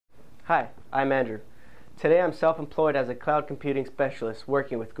Hi, I'm Andrew. Today I'm self-employed as a cloud computing specialist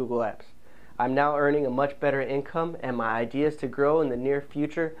working with Google Apps. I'm now earning a much better income and my ideas to grow in the near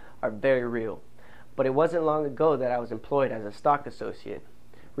future are very real. But it wasn't long ago that I was employed as a stock associate.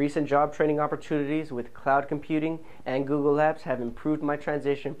 Recent job training opportunities with cloud computing and Google Apps have improved my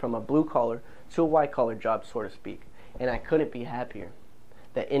transition from a blue-collar to a white-collar job, so to speak, and I couldn't be happier.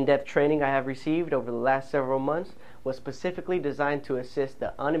 The in-depth training I have received over the last several months was specifically designed to assist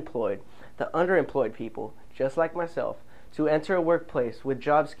the unemployed, the underemployed people, just like myself, to enter a workplace with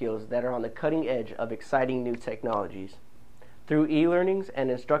job skills that are on the cutting edge of exciting new technologies. Through e-learnings and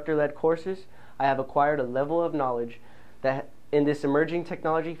instructor-led courses, I have acquired a level of knowledge that in this emerging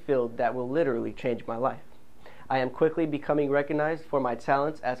technology field that will literally change my life. I am quickly becoming recognized for my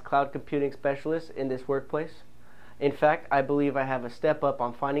talents as cloud computing specialist in this workplace. In fact, I believe I have a step up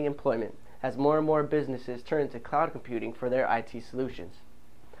on finding employment as more and more businesses turn to cloud computing for their IT solutions.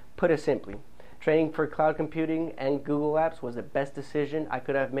 Put it simply, training for cloud computing and Google Apps was the best decision I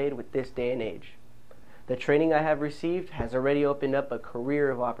could have made with this day and age. The training I have received has already opened up a career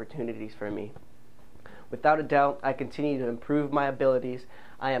of opportunities for me. Without a doubt, I continue to improve my abilities.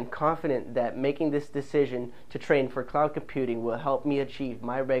 I am confident that making this decision to train for cloud computing will help me achieve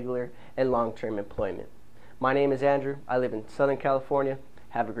my regular and long-term employment. My name is Andrew. I live in Southern California.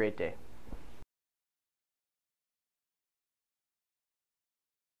 Have a great day.